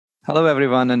Hello,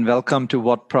 everyone, and welcome to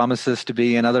what promises to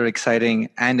be another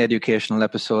exciting and educational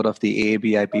episode of the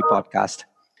AABIP podcast.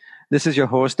 This is your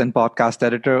host and podcast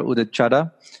editor, Udit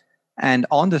Chadha. And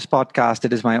on this podcast,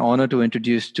 it is my honor to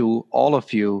introduce to all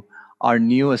of you our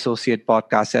new associate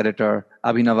podcast editor,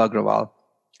 Abhinav Agrawal.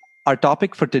 Our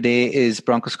topic for today is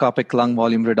bronchoscopic lung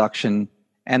volume reduction,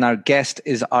 and our guest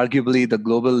is arguably the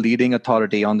global leading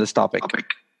authority on this topic.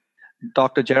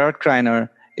 Dr. Gerard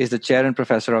Criner is the chair and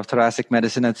professor of thoracic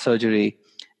medicine and surgery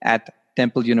at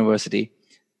Temple University.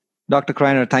 Dr.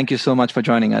 Criner, thank you so much for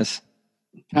joining us.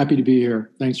 Happy to be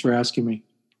here. Thanks for asking me.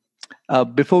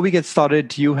 Before we get started,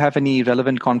 do you have any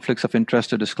relevant conflicts of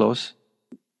interest to disclose?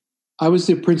 I was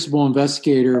the principal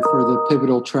investigator for the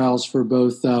pivotal trials for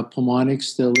both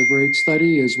Pulmonx, the Liberate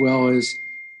study, as well as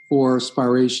for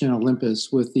Spiration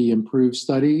Olympus with the Improve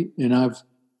study. And I've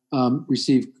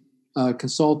received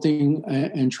consulting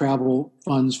and travel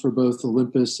funds for both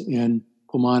Olympus and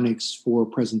Pulmonx for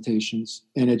presentations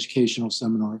and educational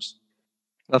seminars.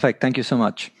 Perfect. Thank you so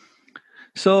much.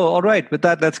 So, all right, with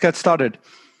that, let's get started.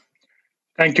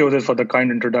 Thank you, Udit, for the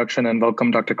kind introduction, and welcome,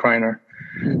 Dr. Criner.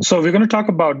 So we're going to talk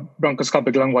about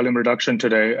bronchoscopic lung volume reduction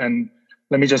today, and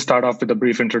let me just start off with a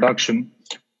brief introduction.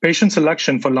 Patient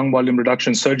selection for lung volume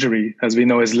reduction surgery, as we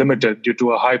know, is limited due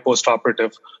to a high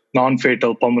postoperative,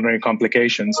 non-fatal pulmonary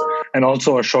complications, and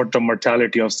also a short-term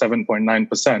mortality of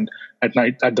 7.9% at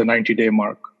the 90-day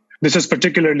mark. This is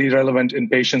particularly relevant in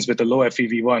patients with a low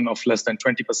FEV1 of less than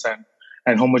 20%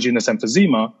 and homogeneous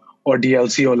emphysema, or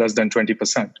DLCO less than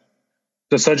 20%.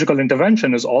 The surgical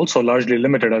intervention is also largely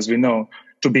limited, as we know,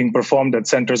 to being performed at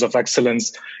centers of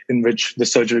excellence in which the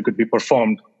surgery could be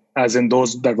performed, as in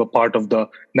those that were part of the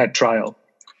NET trial.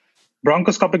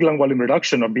 Bronchoscopic lung volume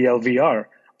reduction, or BLVR,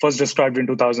 first described in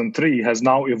 2003, has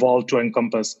now evolved to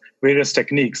encompass various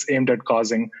techniques aimed at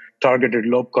causing targeted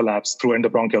lobe collapse through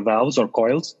endobronchial valves or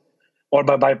coils, or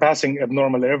by bypassing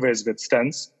abnormal airways with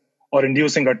stents, or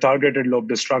inducing a targeted lobe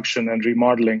destruction and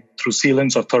remodeling through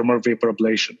sealants or thermal vapor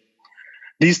ablation.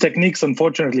 These techniques,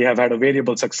 unfortunately, have had a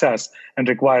variable success and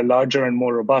require larger and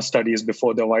more robust studies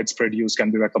before their widespread use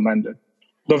can be recommended.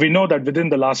 Though we know that within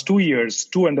the last 2 years,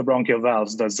 two endobronchial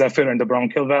valves, the Zephyr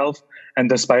endobronchial valve and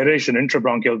the Spiration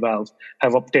intrabronchial valve,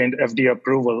 have obtained FDA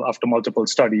approval after multiple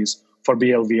studies for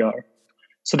BLVR.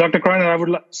 So, Dr. Criner, I would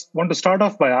want to start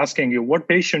off by asking you, what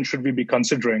patients should we be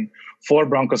considering for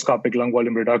bronchoscopic lung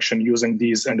volume reduction using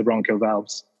these endobronchial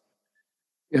valves?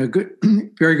 Yeah, good,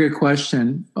 very good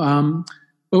question.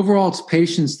 Overall, it's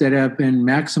patients that have been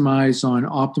maximized on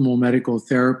optimal medical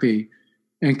therapy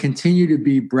and continue to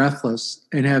be breathless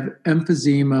and have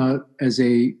emphysema as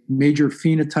a major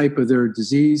phenotype of their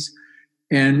disease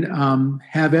and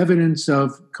have evidence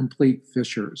of complete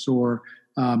fissures or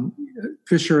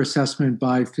fissure assessment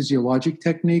by physiologic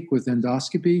technique with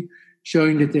endoscopy,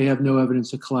 showing that they have no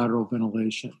evidence of collateral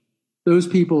ventilation. Those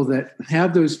people that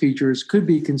have those features could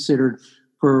be considered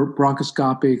for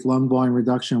bronchoscopic lung volume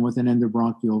reduction with an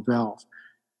endobronchial valve.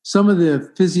 Some of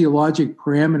the physiologic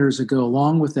parameters that go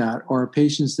along with that are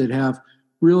patients that have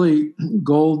really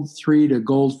gold 3 to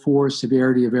gold 4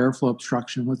 severity of airflow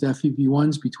obstruction with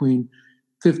FEV1s between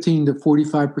 15 to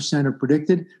 45% of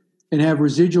predicted and have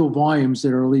residual volumes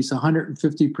that are at least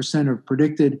 150% of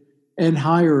predicted and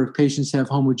higher if patients have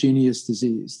homogeneous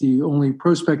disease. The only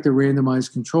prospective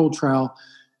randomized controlled trial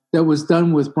that was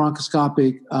done with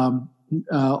bronchoscopic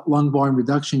lung volume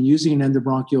reduction using an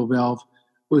endobronchial valve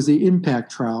was the IMPACT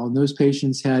trial. And those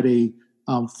patients had a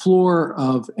floor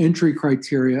of entry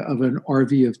criteria of an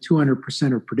RV of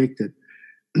 200% of predicted.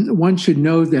 One should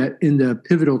know that in the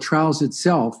pivotal trials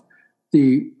itself,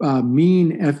 the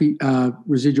mean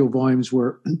residual volumes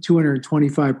were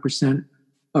 225%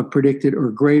 of predicted or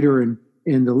greater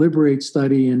in the Liberate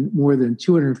study and more than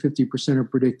 250% of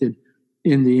predicted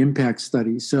in the IMPACT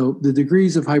study. So the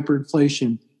degrees of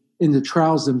hyperinflation in the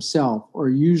trials themselves are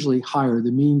usually higher,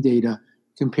 the mean data,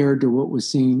 compared to what was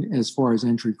seen as far as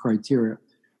entry criteria.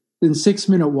 Then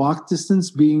 6-minute walk distance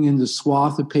being in the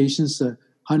swath of patients,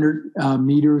 100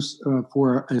 meters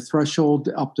for a threshold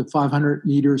up to 500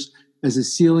 meters as a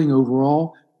ceiling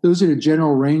overall. Those are the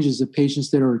general ranges of patients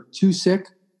that are too sick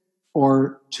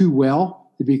or too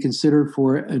well to be considered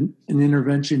for an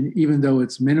intervention, even though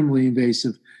it's minimally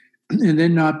invasive, and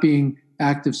then not being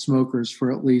active smokers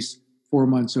for at least 4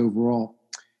 months overall.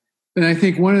 And I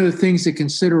think one of the things to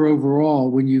consider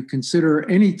overall when you consider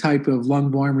any type of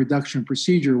lung volume reduction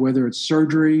procedure, whether it's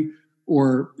surgery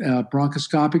or a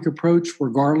bronchoscopic approach,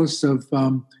 regardless of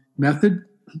method,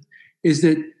 is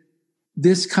that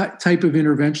this type of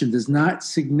intervention does not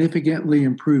significantly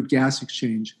improve gas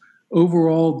exchange.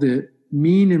 Overall, the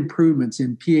mean improvements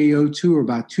in PaO2 are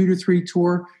about 2 to 3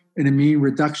 torr, and a mean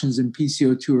reductions in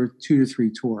PCO2 or 2 to 3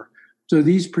 torr. So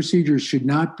these procedures should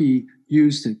not be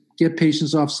used to get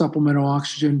patients off supplemental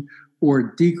oxygen or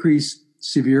decrease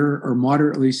severe or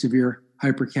moderately severe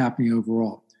hypercapnia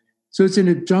overall. So it's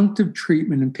an adjunctive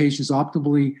treatment in patients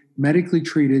optimally medically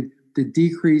treated to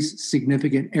decrease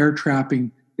significant air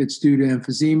trapping that's due to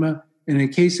emphysema. And in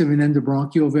the case of an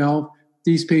endobronchial valve,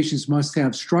 these patients must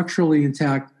have structurally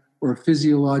intact or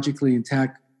physiologically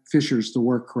intact fissures to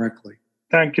work correctly.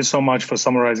 Thank you so much for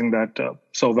summarizing that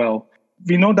so well.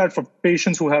 We know that for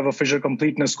patients who have a fissure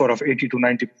completeness score of 80 to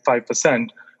 95%,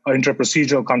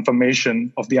 intraprocedural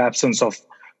confirmation of the absence of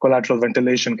collateral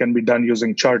ventilation can be done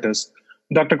using Chartis.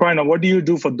 Dr. Criner, what do you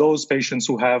do for those patients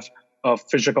who have a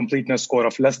fissure completeness score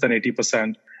of less than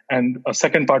 80%? And a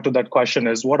second part to that question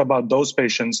is, what about those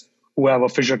patients who have a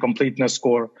fissure completeness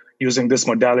score using this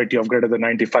modality of greater than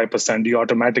 95%? Do you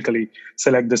automatically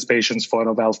select these patients for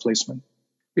a valve placement?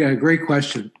 Yeah, great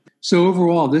question. So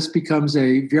overall, this becomes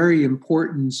a very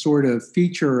important sort of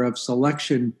feature of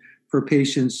selection for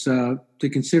patients to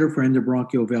consider for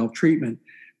endobronchial valve treatment.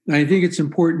 And I think it's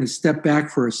important to step back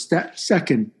for a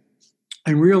second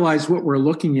and realize what we're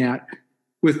looking at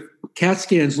with CAT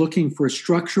scans looking for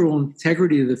structural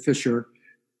integrity of the fissure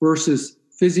versus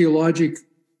physiologic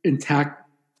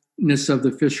intactness of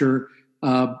the fissure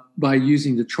by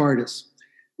using the Chartis.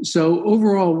 So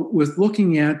overall, with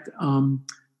looking at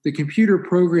the computer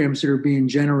programs that are being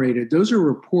generated, those are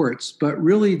reports, but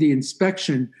really the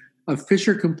inspection of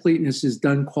fissure completeness is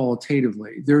done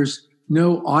qualitatively. There's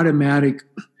no automatic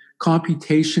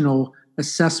computational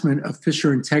assessment of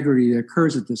fissure integrity that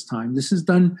occurs at this time. This is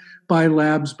done by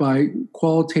labs, by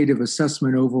qualitative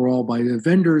assessment overall, by the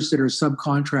vendors that are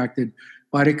subcontracted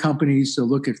by the companies to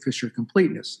look at fissure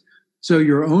completeness. So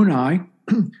your own eye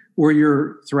or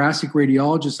your thoracic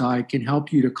radiologist's eye can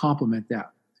help you to complement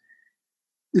that.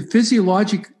 The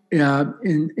physiologic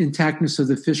intactness of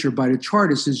the fissure by the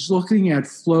Chartis is looking at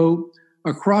flow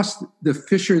across the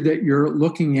fissure that you're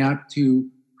looking at to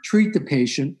treat the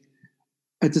patient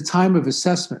at the time of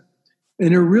assessment.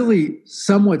 And they're really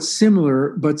somewhat similar,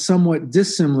 but somewhat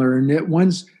dissimilar in that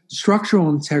one's structural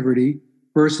integrity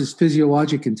versus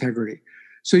physiologic integrity.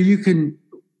 So you can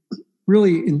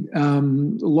really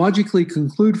logically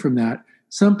conclude from that,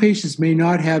 some patients may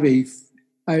not have a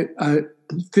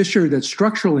fissure that's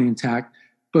structurally intact,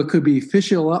 but could be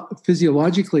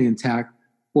physiologically intact,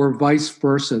 or vice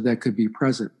versa, that could be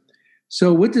present.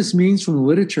 So what this means from the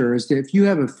literature is that if you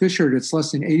have a fissure that's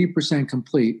less than 80%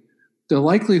 complete, the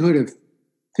likelihood of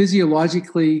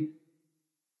physiologically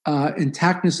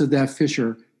intactness of that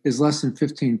fissure is less than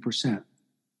 15%.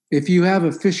 If you have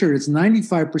a fissure that's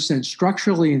 95%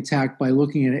 structurally intact by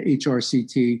looking at an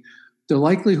HRCT, the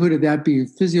likelihood of that being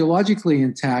physiologically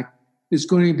intact is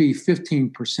going to be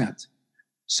 15%.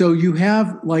 So you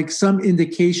have like some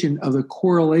indication of the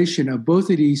correlation of both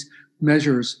of these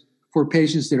measures for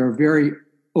patients that are very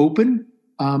open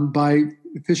by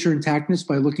fissure intactness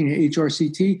by looking at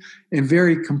HRCT and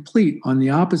very complete on the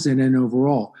opposite end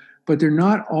overall. But they're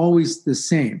not always the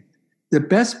same. The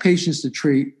best patients to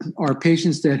treat are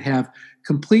patients that have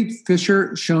complete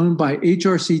fissure shown by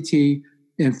HRCT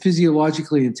and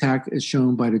physiologically intact as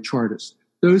shown by the Chartis.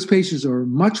 Those patients are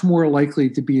much more likely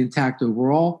to be intact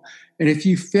overall. And if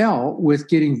you fail with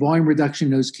getting volume reduction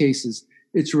in those cases,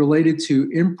 it's related to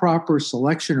improper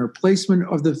selection or placement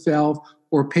of the valve,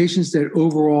 or patients that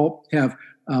overall have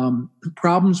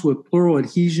problems with pleural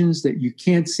adhesions that you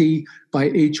can't see by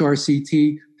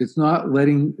HRCT that's not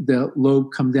letting the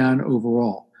lobe come down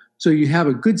overall. So you have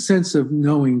a good sense of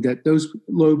knowing that those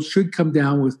lobes should come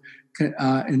down with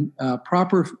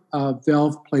proper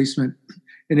valve placement,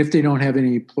 and if they don't have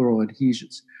any pleural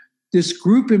adhesions. This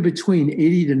group in between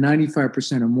 80 to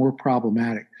 95% are more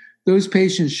problematic. Those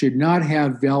patients should not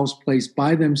have valves placed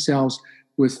by themselves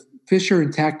with fissure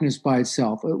intactness by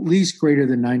itself, at least greater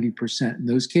than 90% in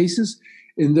those cases.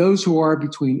 In those who are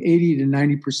between 80 to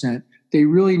 90%, they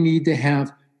really need to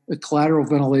have a collateral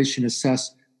ventilation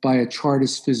assessed by a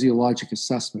Chartis physiologic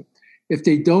assessment. If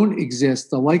they don't exist,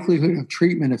 the likelihood of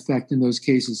treatment effect in those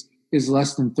cases is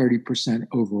less than 30%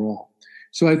 overall.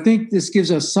 So I think this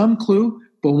gives us some clue,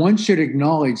 but one should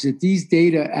acknowledge that these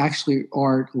data actually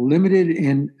are limited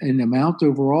in amount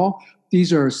overall.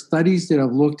 These are studies that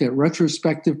have looked at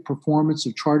retrospective performance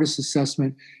of Chartis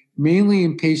assessment, mainly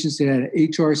in patients that had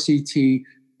HRCT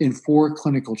in 4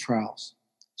 clinical trials.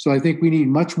 So I think we need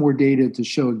much more data to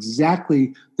show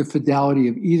exactly the fidelity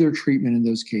of either treatment in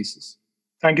those cases.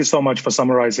 Thank you so much for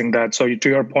summarizing that. So to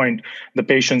your point, the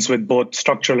patients with both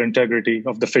structural integrity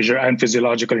of the fissure and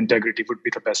physiological integrity would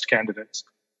be the best candidates.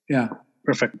 Yeah.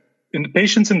 Perfect. in the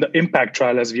patients in the IMPACT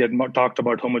trial, as we had talked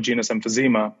about homogeneous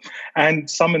emphysema, and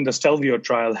some in the Stelvio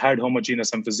trial had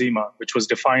homogeneous emphysema, which was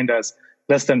defined as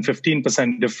less than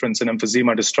 15% difference in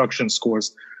emphysema destruction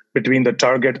scores between the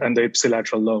target and the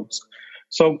ipsilateral lobes.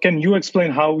 So can you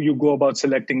explain how you go about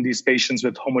selecting these patients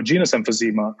with homogeneous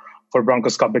emphysema for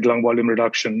bronchoscopic lung volume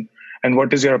reduction? And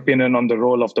what is your opinion on the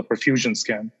role of the perfusion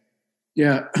scan?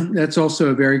 Yeah, that's also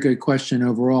a very good question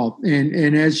overall.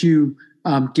 And as you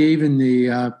gave in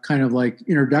the kind of like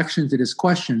introduction to this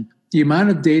question, the amount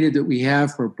of data that we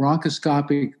have for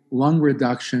bronchoscopic lung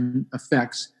reduction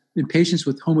effects in patients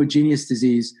with homogeneous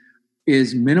disease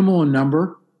is minimal in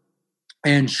number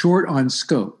and short on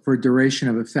scope for duration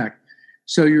of effect.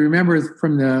 So you remember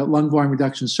from the lung volume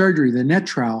reduction surgery, the NET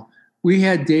trial, we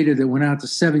had data that went out to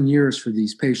 7 years for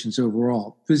these patients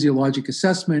overall, physiologic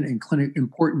assessment and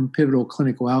important pivotal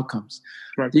clinical outcomes.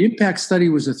 Right. The IMPACT study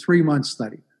was a 3-month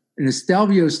study. And the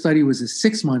Stelvio study was a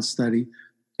 6-month study.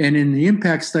 And in the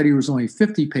IMPACT study, it was only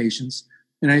 50 patients.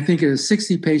 And I think of the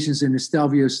 60 patients in the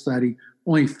Stelvio study,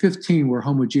 only 15 were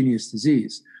homogeneous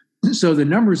disease. So the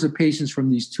numbers of patients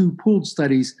from these two pooled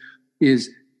studies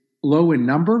is low in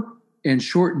number and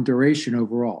short in duration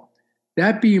overall.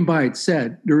 That being by it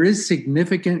said, there is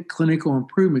significant clinical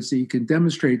improvements that you can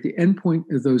demonstrate the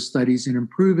endpoint of those studies in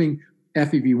improving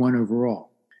FEV1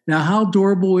 overall. Now, how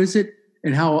durable is it,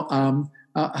 and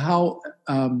how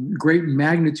great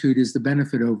magnitude is the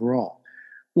benefit overall?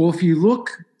 Well, if you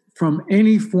look from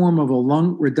any form of a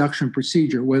lung reduction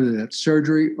procedure, whether that's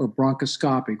surgery or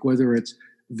bronchoscopic, whether it's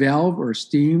valve or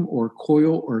steam or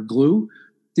coil or glue,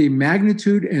 the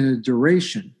magnitude and the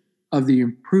duration of the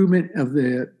improvement of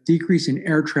the decrease in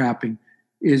air trapping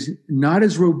is not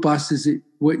as robust as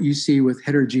what you see with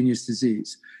heterogeneous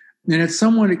disease. And it's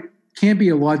somewhat, it can't be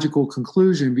a logical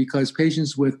conclusion because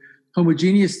patients with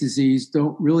homogeneous disease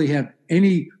don't really have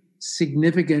any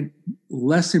significant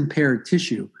less impaired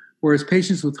tissue, whereas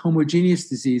patients with homogeneous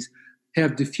disease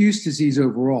have diffuse disease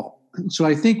overall. So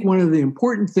I think one of the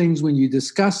important things when you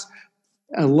discuss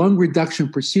a lung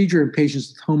reduction procedure in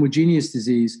patients with homogeneous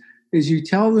disease is you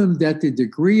tell them that the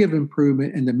degree of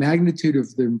improvement and the magnitude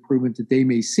of the improvement that they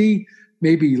may see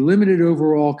may be limited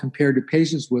overall compared to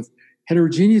patients with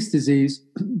heterogeneous disease,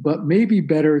 but may be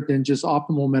better than just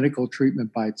optimal medical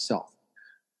treatment by itself.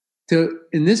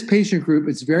 In this patient group,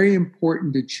 it's very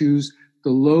important to choose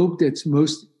the lobe that's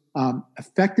most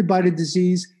affected by the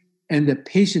disease and the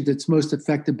patient that's most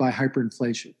affected by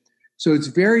hyperinflation. So it's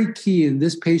very key in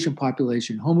this patient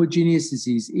population, homogeneous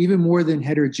disease, even more than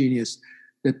heterogeneous,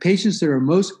 the patients that are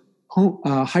most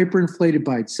hyperinflated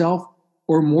by itself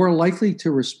or more likely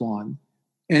to respond,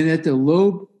 and that the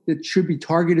lobe that should be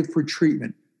targeted for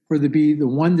treatment for to be the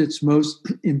one that's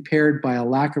most impaired by a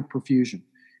lack of perfusion.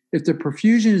 If the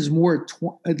perfusion is more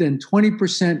than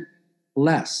 20%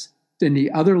 less than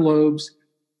the other lobes,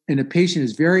 and the patient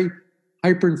is very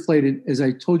hyperinflated, as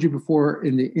I told you before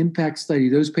in the IMPACT study,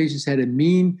 those patients had a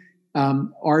mean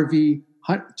RV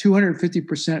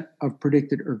 250% of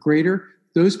predicted or greater.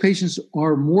 Those patients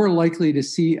are more likely to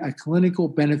see a clinical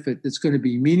benefit that's going to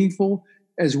be meaningful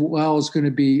as well as going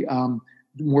to be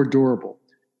more durable.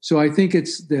 So I think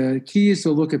the key is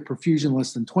to look at perfusion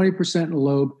less than 20% in the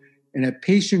lobe and a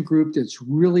patient group that's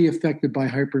really affected by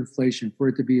hyperinflation for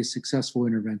it to be a successful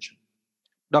intervention.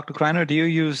 Dr. Criner, do you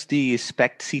use the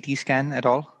SPECT CT scan at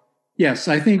all? Yes,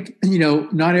 I think,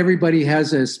 not everybody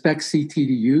has a SPECT CT to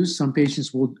use. Some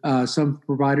patients will, some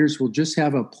providers will just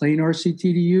have a planar CT to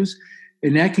use.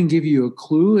 And that can give you a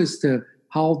clue as to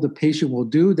how the patient will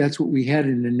do. That's what we had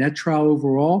in the NET trial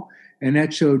overall. And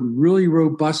that showed really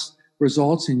robust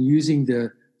results in using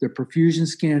the perfusion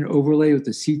scan overlay with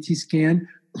the CT scan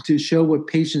to show what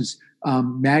patients'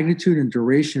 magnitude and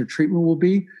duration of treatment will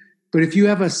be. But if you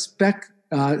have a SPECT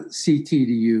CT to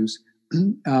use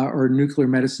or nuclear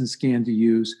medicine scan to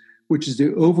use, which is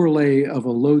the overlay of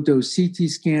a low-dose CT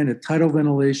scan, a tidal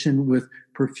ventilation with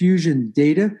perfusion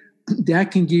data,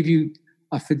 that can give you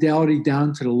a fidelity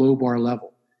down to the lobar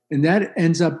level. And that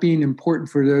ends up being important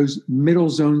for those middle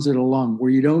zones of the lung where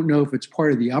you don't know if it's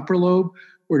part of the upper lobe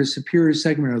or the superior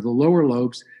segment or the lower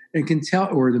lobes, and can tell,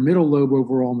 or the middle lobe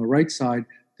overall on the right side,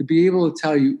 to be able to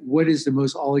tell you what is the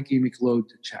most oligemic load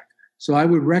to check. So I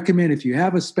would recommend if you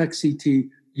have a SPECT CT,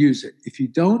 use it. If you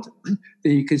don't,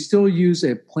 then you can still use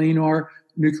a planar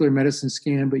nuclear medicine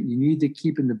scan, but you need to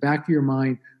keep in the back of your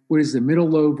mind what is the middle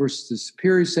lobe versus the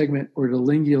superior segment or the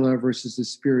lingula versus the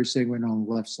superior segment on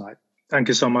the left side. Thank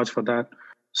you so much for that.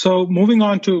 So moving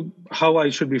on to how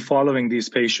I should be following these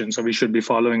patients, or we should be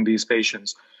following these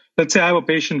patients. Let's say I have a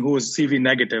patient who is CV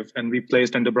negative and we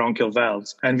placed endobronchial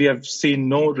valves, and we have seen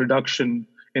no reduction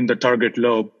in the target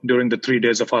lobe during the 3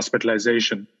 days of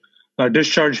hospitalization.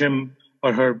 discharge him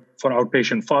or her for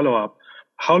outpatient follow-up,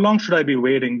 how long should I be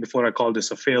waiting before I call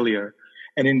this a failure?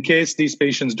 And in case these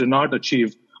patients do not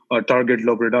achieve a target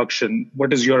lobe reduction,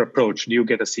 what is your approach? Do you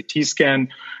get a CT scan?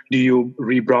 Do you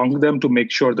rebronch them to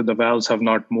make sure that the valves have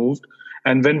not moved?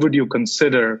 And when would you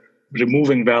consider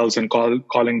removing valves and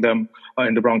calling them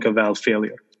endobronchial valve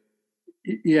failure?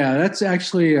 Yeah, that's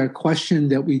actually a question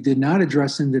that we did not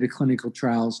address into the clinical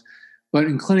trials, but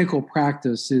in clinical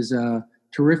practice is a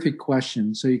terrific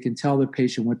question. So you can tell the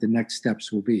patient what the next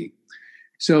steps will be.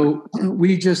 So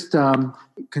we just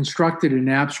constructed an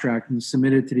abstract and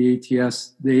submitted to the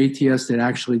ATS. The ATS that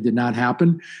actually did not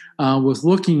happen was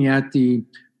looking at the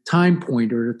time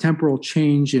point or the temporal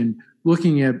change in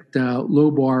looking at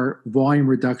lobar volume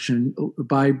reduction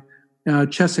by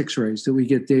chest x-rays that we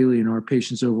get daily in our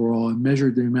patients overall and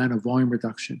measured the amount of volume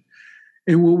reduction.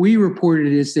 And what we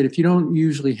reported is that if you don't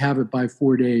usually have it by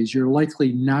 4 days, you're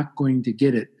likely not going to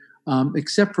get it,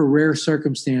 except for rare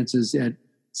circumstances at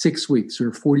 6 weeks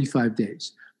or 45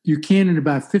 days. You can in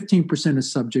about 15% of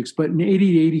subjects, but in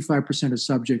 80 to 85% of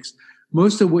subjects,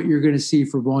 most of what you're going to see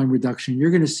for volume reduction,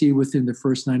 you're going to see within the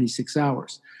first 96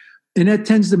 hours. And that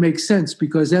tends to make sense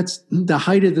because that's the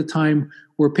height of the time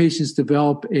where patients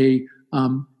develop a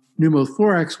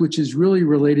pneumothorax, which is really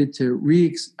related to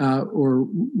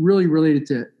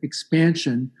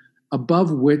expansion,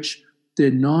 above which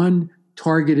the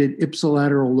non-targeted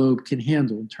ipsilateral lobe can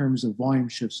handle in terms of volume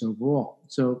shifts overall.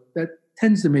 So that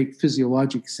tends to make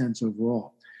physiologic sense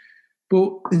overall.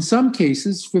 But in some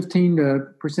cases,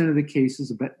 15% of the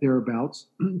cases, thereabouts,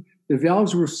 the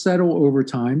valves will settle over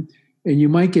time, and you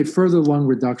might get further lung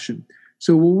reduction.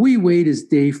 So what we wait is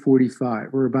day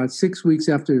 45, or about 6 weeks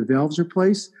after the valves are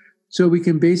placed, so we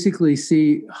can basically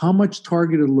see how much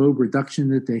targeted lobe reduction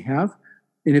that they have.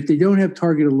 And if they don't have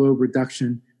targeted lobe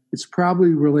reduction, it's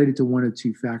probably related to one of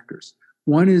two factors.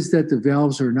 One is that the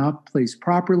valves are not placed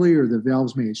properly, or the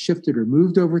valves may have shifted or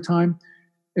moved over time.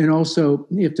 And also,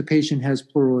 if the patient has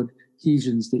pleural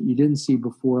adhesions that you didn't see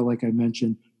before, like I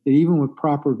mentioned, that even with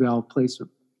proper valve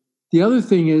placement. The other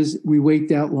thing is we wait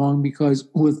that long because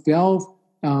with valve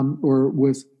or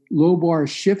with lobar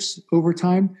shifts over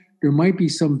time, there might be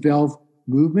some valve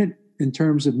movement in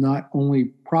terms of not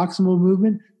only proximal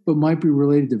movement, but might be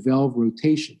related to valve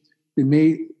rotation. It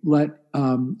may let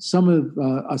some of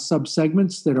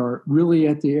subsegments that are really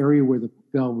at the area where the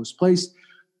valve was placed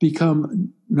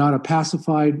become not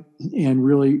opacified and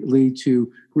really lead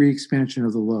to re-expansion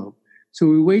of the lobe. So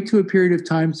we wait to a period of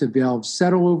time to valves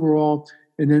settle overall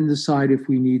and then decide if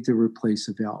we need to replace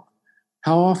a valve.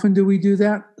 How often do we do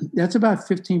that? That's about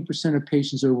 15% of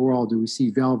patients overall do we see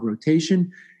valve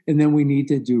rotation, and then we need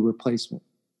to do replacement.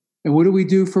 And what do we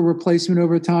do for replacement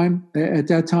over time? At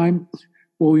that time,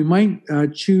 well, we might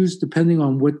choose, depending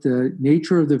on what the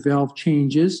nature of the valve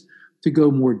change is, to go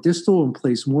more distal and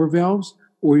place more valves,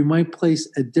 or we might place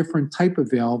a different type of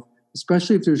valve,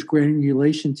 especially if there's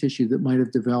granulation tissue that might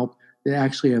have developed that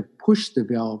actually have pushed the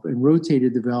valve and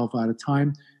rotated the valve out of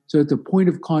time. So at the point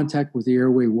of contact with the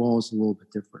airway wall is a little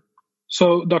bit different.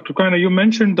 So, Dr. Criner, you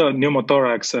mentioned the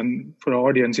pneumothorax, and for our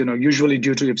audience, usually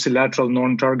due to ipsilateral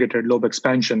non-targeted lobe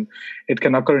expansion, it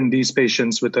can occur in these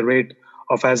patients with a rate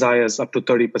of as high as up to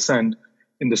 30%.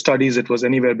 In the studies, it was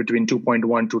anywhere between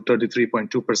 2.1 to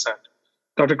 33.2%.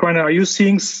 Dr. Criner, are you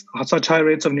seeing such high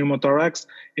rates of pneumothorax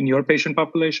in your patient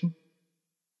population?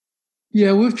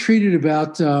 Yeah, we've treated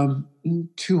about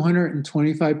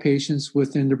 225 patients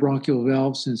with endobronchial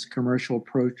valves since commercial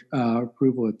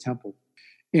approval at Temple.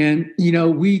 And,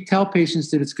 we tell patients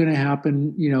that it's going to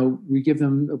happen. We give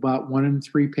them about 1 in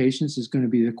 3 patients is going to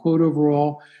be the quote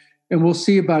overall. And we'll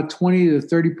see about 20 to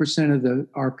 30% of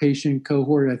our patient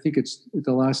cohort. I think it's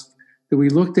the last that we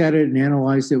looked at it and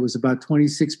analyzed it was about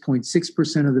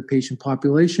 26.6% of the patient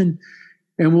population.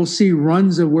 And we'll see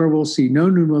runs of where we'll see no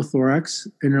pneumothorax.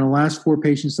 And in the last 4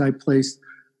 patients I placed,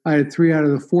 I had 3 out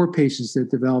of the 4 patients that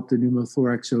developed a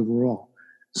pneumothorax overall.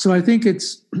 So I think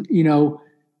it's,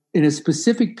 in a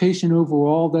specific patient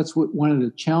overall, that's what one of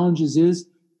the challenges is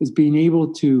being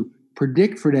able to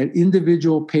predict for that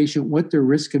individual patient what their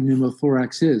risk of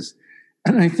pneumothorax is.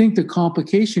 And I think the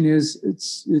complication is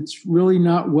it's really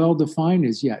not well defined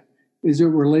as yet. Is it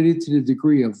related to the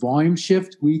degree of volume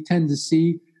shift? We tend to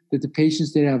see that the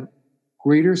patients that have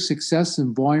greater success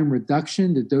in volume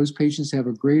reduction, that those patients have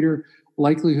a greater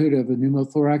likelihood of a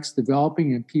pneumothorax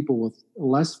developing in people with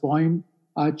less volume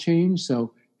change.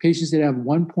 So patients that have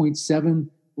 1.7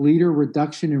 liter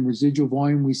reduction in residual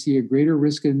volume, we see a greater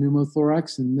risk of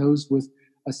pneumothorax than those with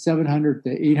a 700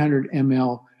 to 800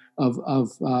 ml of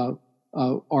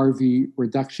RV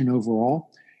reduction overall.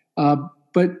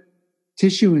 But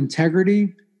tissue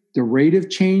integrity, the rate of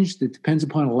change that depends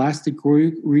upon elastic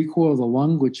recoil of the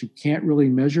lung, which you can't really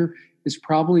measure, is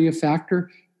probably a factor,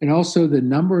 and also the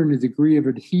number and the degree of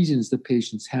adhesions the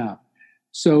patients have.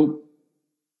 So,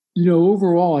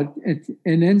 overall, it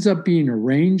ends up being a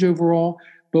range overall,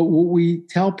 but what we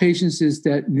tell patients is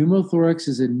that pneumothorax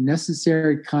is a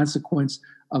necessary consequence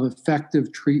of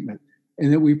effective treatment,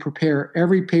 and that we prepare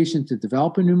every patient to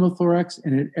develop a pneumothorax,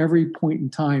 and at every point in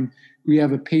time, we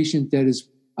have a patient that is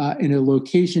in a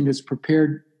location that's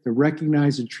prepared to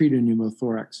recognize and treat a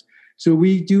pneumothorax. So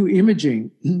we do imaging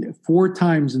 4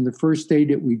 times in the first day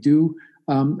that we do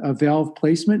a valve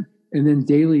placement, and then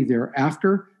daily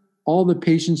thereafter. All the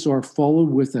patients are followed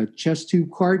with a chest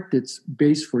tube cart that's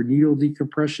based for needle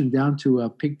decompression down to a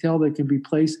pigtail that can be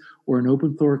placed, or an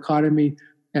open thoracotomy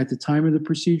at the time of the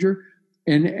procedure.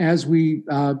 And as we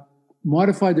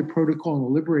modify the protocol in the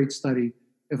Liberate study,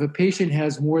 if a patient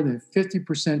has more than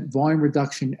 50% volume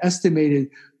reduction estimated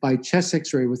by chest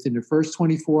x-ray within the first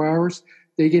 24 hours,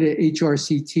 they get an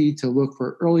HRCT to look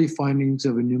for early findings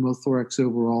of a pneumothorax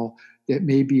overall that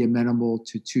may be amenable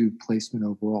to tube placement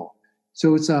overall.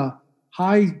 So it's a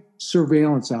high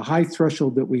surveillance, a high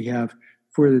threshold that we have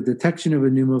for the detection of a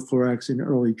pneumothorax and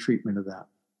early treatment of that.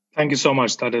 Thank you so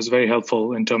much. That is very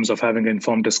helpful in terms of having an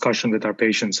informed discussion with our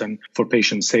patients and for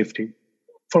patient safety.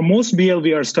 For most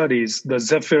BLVR studies, the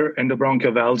Zephyr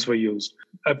endobronchial valves were used,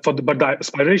 but the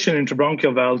aspiration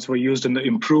intrabronchial valves were used in the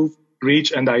IMPROVE,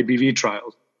 REACH, and the IBV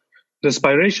trials. The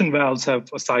aspiration valves have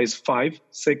a size 5,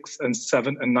 6, and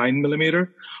 7, and 9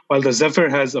 millimeter, while the Zephyr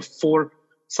has a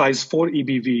size 4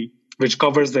 EBV, which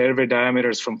covers the airway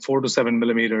diameters from 4 to 7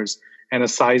 millimeters, and a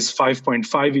size 5.5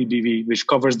 EBV, which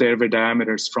covers the airway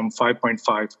diameters from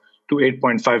 5.5 to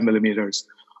 8.5 millimeters,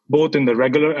 both in the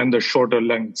regular and the shorter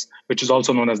lengths, which is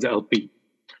also known as the LP.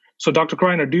 So Dr.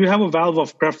 Criner, do you have a valve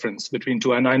of preference between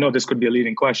two? And I know this could be a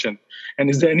leading question. And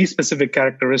is there any specific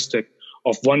characteristic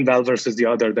of one valve versus the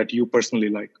other that you personally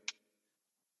like?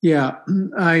 Yeah,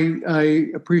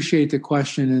 I appreciate the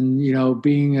question. And,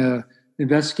 being an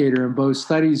investigator in both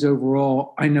studies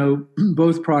overall, I know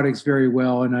both products very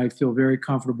well, and I feel very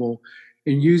comfortable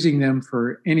in using them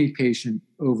for any patient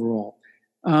overall.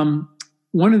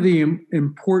 One of the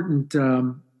important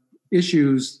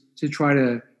issues to try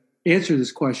to answer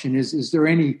this question is there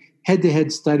any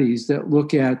head-to-head studies that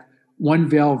look at one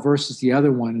valve versus the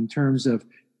other one in terms of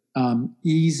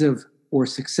ease of or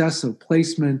success of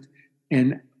placement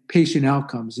and patient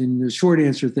outcomes? And the short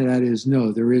answer to that is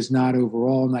no, there is not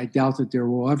overall, and I doubt that there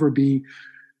will ever be,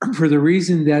 for the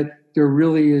reason that there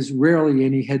really is rarely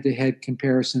any head-to-head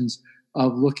comparisons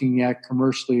of looking at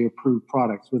commercially approved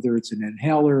products, whether it's an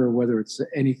inhaler or whether it's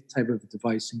any type of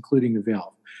device, including a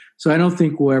valve. So I don't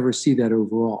think we'll ever see that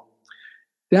overall.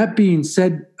 That being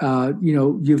said,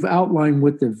 you've outlined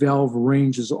what the valve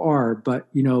ranges are, but,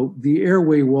 the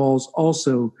airway walls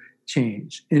also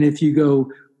change. And if you go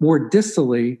more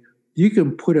distally, you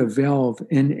can put a valve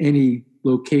in any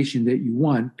location that you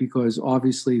want, because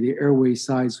obviously the airway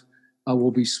size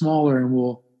will be smaller and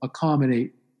will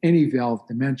accommodate any valve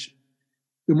dimension.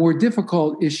 The more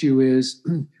difficult issue is,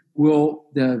 will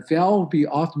the valve be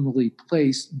optimally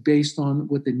placed based on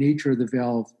what the nature of the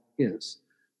valve is?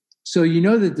 So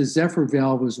that the Zephyr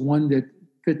valve is one that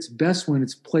fits best when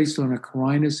it's placed on a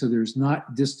carina, so there's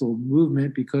not distal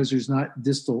movement because there's not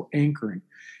distal anchoring.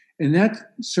 And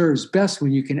that serves best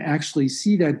when you can actually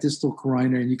see that distal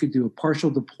carina and you could do a partial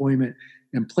deployment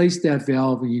and place that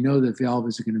valve, and the valve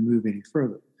isn't going to move any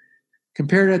further.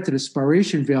 Compare that to the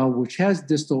spiration valve, which has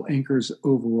distal anchors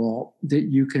overall, that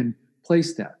you can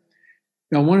place that.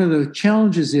 Now, one of the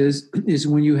challenges is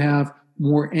when you have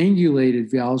more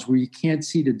angulated valves where you can't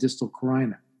see the distal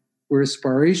carina. Whereas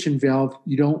spiration valve,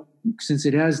 since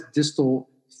it has distal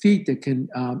feet that can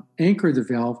anchor the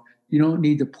valve, you don't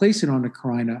need to place it on the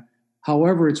carina.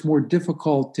 However, it's more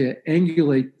difficult to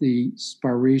angulate the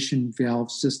spiration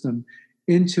valve system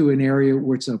into an area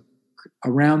where it's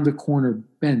around the corner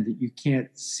bend that you can't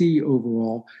see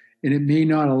overall, and it may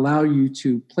not allow you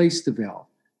to place the valve.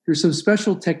 There's some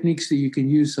special techniques that you can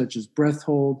use, such as breath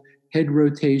hold, head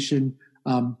rotation,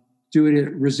 do it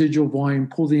at residual volume,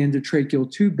 pull the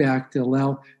endotracheal tube back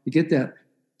to get that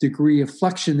degree of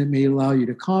flexion that may allow you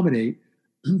to accommodate.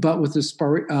 But with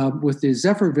the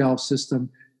Zephyr valve system,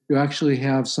 you actually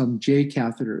have some J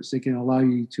catheters that can allow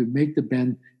you to make the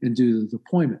bend and do the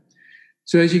deployment.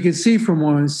 So as you can see from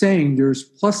what I'm saying, there's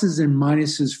pluses and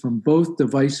minuses from both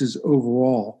devices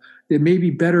overall that may be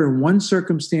better in one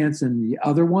circumstance than the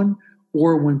other one,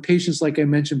 or when patients, like I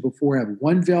mentioned before, have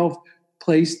one valve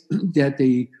placed that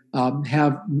they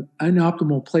have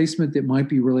unoptimal placement that might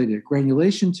be related to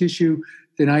granulation tissue,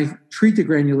 then I treat the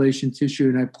granulation tissue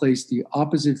and I place the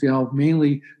opposite valve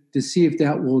mainly to see if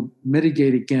that will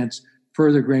mitigate against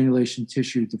further granulation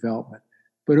tissue development.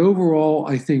 But overall,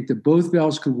 I think that both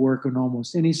valves could work in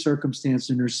almost any circumstance,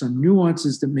 and there's some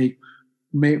nuances that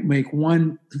make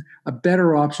one a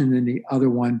better option than the other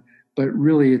one, but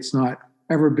really it's not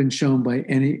ever been shown by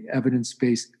any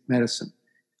evidence-based medicine.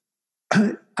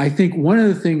 I think one of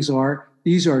the things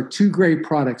these are two great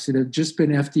products that have just been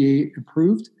FDA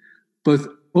approved. Both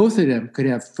of them could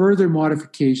have further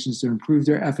modifications to improve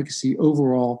their efficacy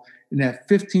overall, and that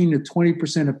 15 to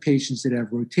 20% of patients that have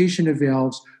rotation of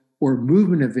valves or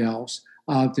movement of valves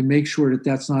to make sure that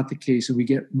that's not the case and we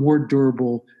get more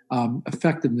durable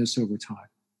effectiveness over time.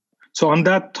 So on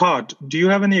that thought, do you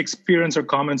have any experience or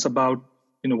comments about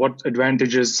what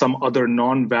advantages some other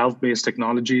non-valve based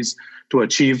technologies to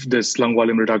achieve this lung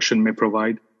volume reduction may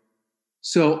provide?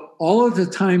 So all of the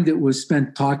time that was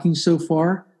spent talking so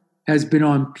far has been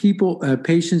on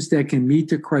patients that can meet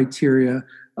the criteria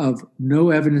of no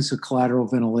evidence of collateral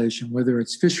ventilation, whether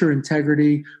it's fissure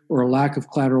integrity or a lack of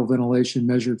collateral ventilation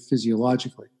measured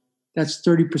physiologically. That's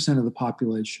 30% of the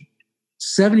population.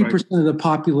 70% of the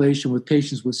population with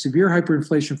patients with severe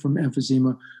hyperinflation from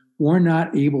emphysema we're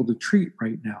not able to treat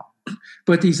right now.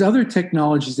 But these other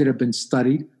technologies that have been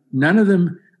studied, none of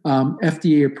them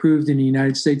FDA approved in the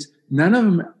United States, none of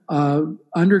them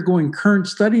undergoing current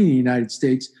study in the United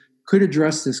States could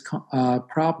address this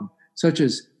problem, such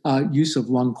as use of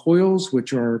lung coils,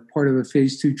 which are part of a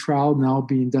phase 2 trial now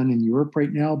being done in Europe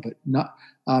right now, but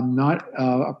not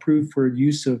approved for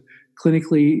use of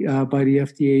clinically by the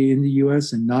FDA in the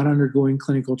U.S. and not undergoing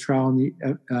clinical trial in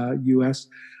the U.S.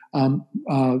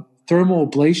 Thermal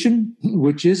ablation,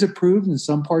 which is approved in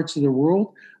some parts of the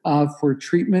world for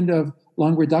treatment of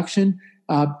lung reduction,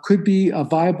 could be a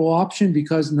viable option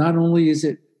because not only is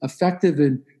it effective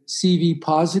in CV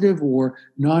positive or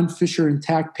non-fissure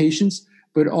intact patients,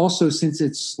 but also since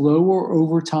it's slower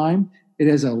over time, it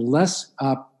has a less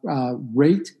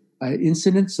rate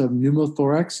incidence of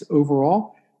pneumothorax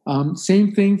overall.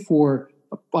 Same thing for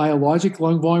biologic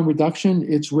lung volume reduction.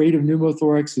 Its rate of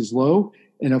pneumothorax is low,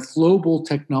 and a flowable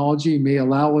technology may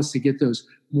allow us to get those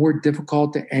more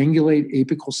difficult to angulate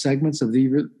apical segments of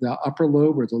the upper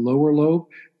lobe or the lower lobe.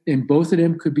 And both of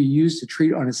them could be used to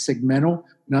treat on a segmental,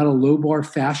 not a lobar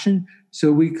fashion.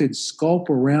 So we could sculpt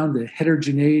around the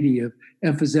heterogeneity of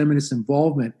emphysematous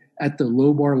involvement at the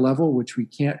lobar level, which we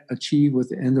can't achieve with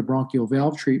the endobronchial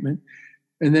valve treatment.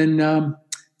 And then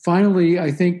finally,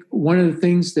 I think one of the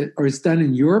things that is done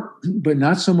in Europe, but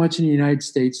not so much in the United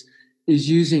States, is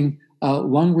using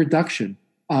lung reduction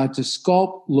to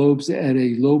sculpt lobes at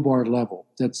a lobar level.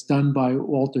 That's done by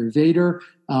Walter Vader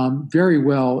very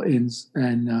well in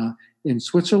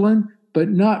Switzerland, but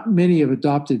not many have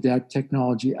adopted that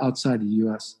technology outside the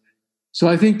U.S. So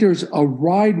I think there's a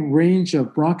wide range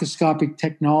of bronchoscopic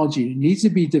technology that needs to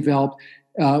be developed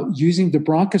using the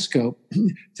bronchoscope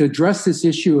to address this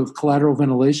issue of collateral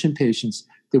ventilation patients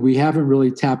that we haven't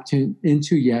really tapped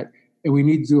into yet. And we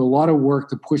need to do a lot of work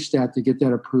to push that to get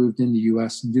that approved in the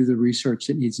U.S. and do the research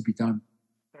that needs to be done.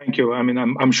 Thank you. I mean,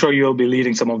 I'm sure you'll be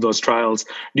leading some of those trials.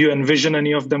 Do you envision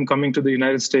any of them coming to the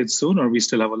United States soon, or we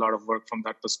still have a lot of work from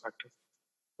that perspective?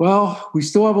 Well, we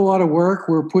still have a lot of work.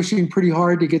 We're pushing pretty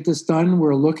hard to get this done.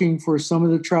 We're looking for some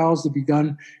of the trials to be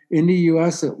done in the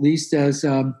U.S., at least as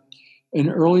an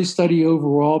early study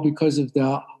overall because of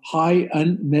the high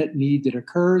unmet need that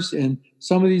occurs. And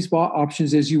some of these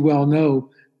options, as you well know,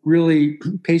 really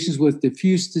patients with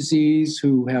diffuse disease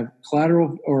who have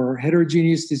collateral or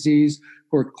heterogeneous disease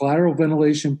who are collateral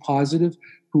ventilation positive,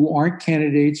 who aren't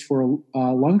candidates for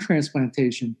lung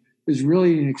transplantation is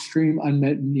really an extreme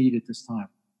unmet need at this time.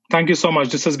 Thank you so much.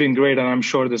 This has been great, and I'm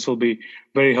sure this will be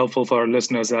very helpful for our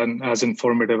listeners and as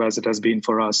informative as it has been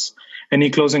for us. Any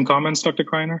closing comments, Dr.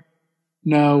 Criner?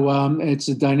 No, it's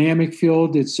a dynamic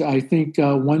field. I think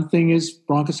one thing is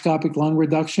bronchoscopic lung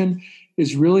reduction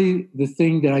is really the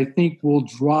thing that I think will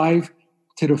drive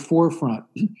to the forefront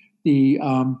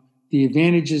the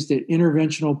advantages that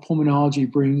interventional pulmonology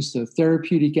brings to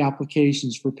therapeutic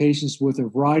applications for patients with a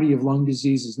variety of lung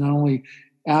diseases, not only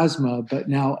asthma, but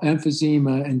now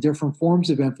emphysema and different forms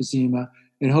of emphysema,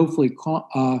 and hopefully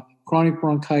chronic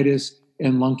bronchitis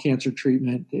and lung cancer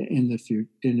treatment in the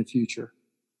future.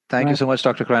 Thank you so much,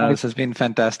 Dr. Criner. This has been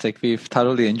fantastic. We've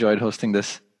thoroughly enjoyed hosting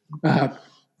this.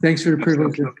 Thanks for the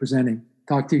privilege of presenting.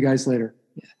 Talk to you guys later.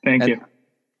 Thank you.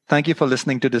 Thank you for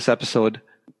listening to this episode.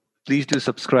 Please do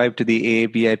subscribe to the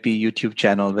AABIP YouTube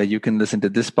channel where you can listen to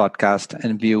this podcast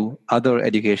and view other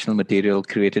educational material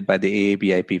created by the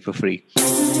AABIP for free.